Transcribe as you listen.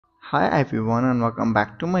Hi everyone and welcome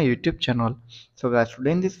back to my YouTube channel. So guys,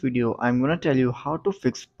 today in this video I'm gonna tell you how to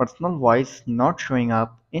fix personal voice not showing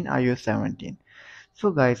up in iOS 17.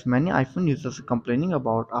 So guys, many iPhone users are complaining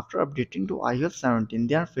about after updating to iOS 17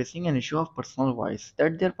 they are facing an issue of personal voice,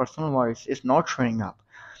 that their personal voice is not showing up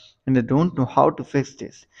and they don't know how to fix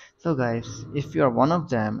this. So guys, if you are one of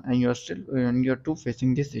them and you're too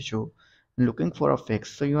facing this issue and looking for a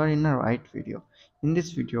fix, so you are in the right video. In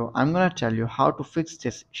this video I'm gonna tell you how to fix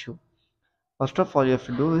this issue. First of all, you have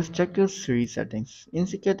to do is check your Siri settings.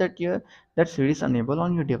 Indicate that Siri is enabled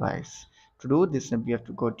on your device. To do this, simply you have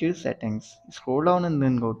to go to your settings, scroll down and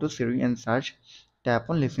then go to Siri and search. Tap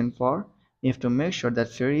on listen for. You have to make sure that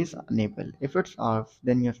Siri is enabled. If it's off,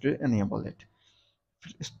 then you have to enable it.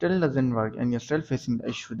 If it still doesn't work and you're still facing the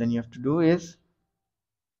issue, then you have to do is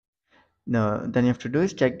no, then you have to do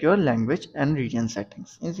is check your language and region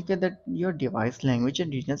settings. Indicate that your device language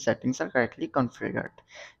and region settings are correctly configured.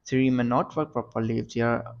 Siri may not work properly if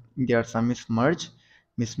there are some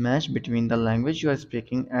mismatch between the language you are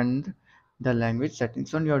speaking and the language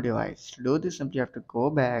settings on your device. To do this, simply have to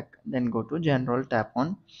go back, then go to General, tap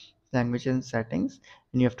on Language and Settings,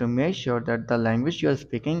 and you have to make sure that the language you are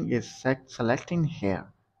speaking is selecting here.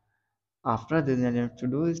 After this, then you have to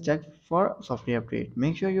do is check for software update.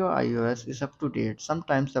 Make sure your iOS is up to date.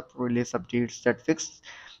 Sometimes the release updates that fix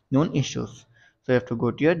known issues. So you have to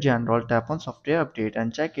go to your general, tap on software update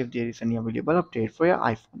and check if there is any available update for your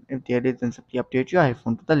iPhone. If there is, then simply update your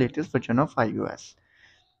iPhone to the latest version of iOS.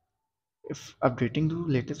 If updating to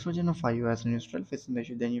the latest version of iOS and you're still facing the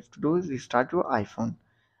issue, then you have to do is restart your iPhone.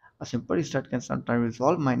 A simple restart can sometimes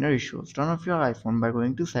resolve minor issues. Turn off your iPhone by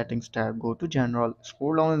going to Settings tab, go to General,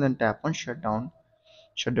 scroll down and then tap on Shutdown.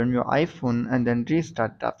 Shut down your iPhone and then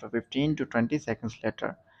restart after 15 to 20 seconds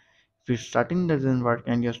later. If restarting doesn't work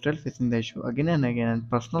and you're still facing the issue again and again and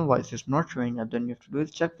personal voice is not showing up, then you have to do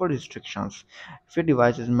is check for restrictions. If your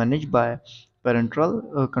device is managed by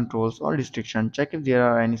parental controls or restriction, check if there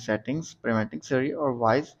are any settings preventing Siri or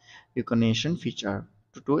voice recognition feature.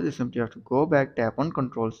 To do this, simply have to go back, tap on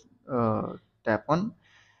controls, tap on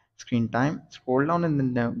screen time, scroll down and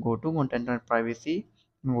then go to content and privacy,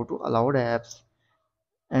 and go to allowed apps,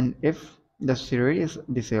 and if the Siri is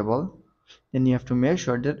disabled, then you have to make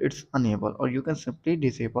sure that it's enabled, or you can simply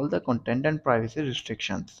disable the content and privacy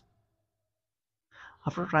restrictions.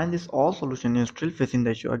 After trying this all solution you're still facing the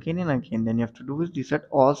issue again and again, then you have to do is reset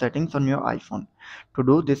all settings on your iPhone. To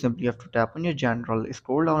do this, simply you have to tap on your general,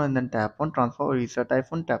 scroll down and then tap on transfer or reset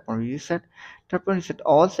iPhone, tap on reset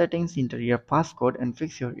all settings, enter your passcode and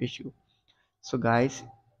fix your issue. So guys,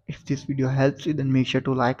 if this video helps you, then make sure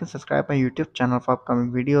to like and subscribe my YouTube channel for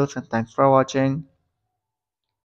upcoming videos, and thanks for watching.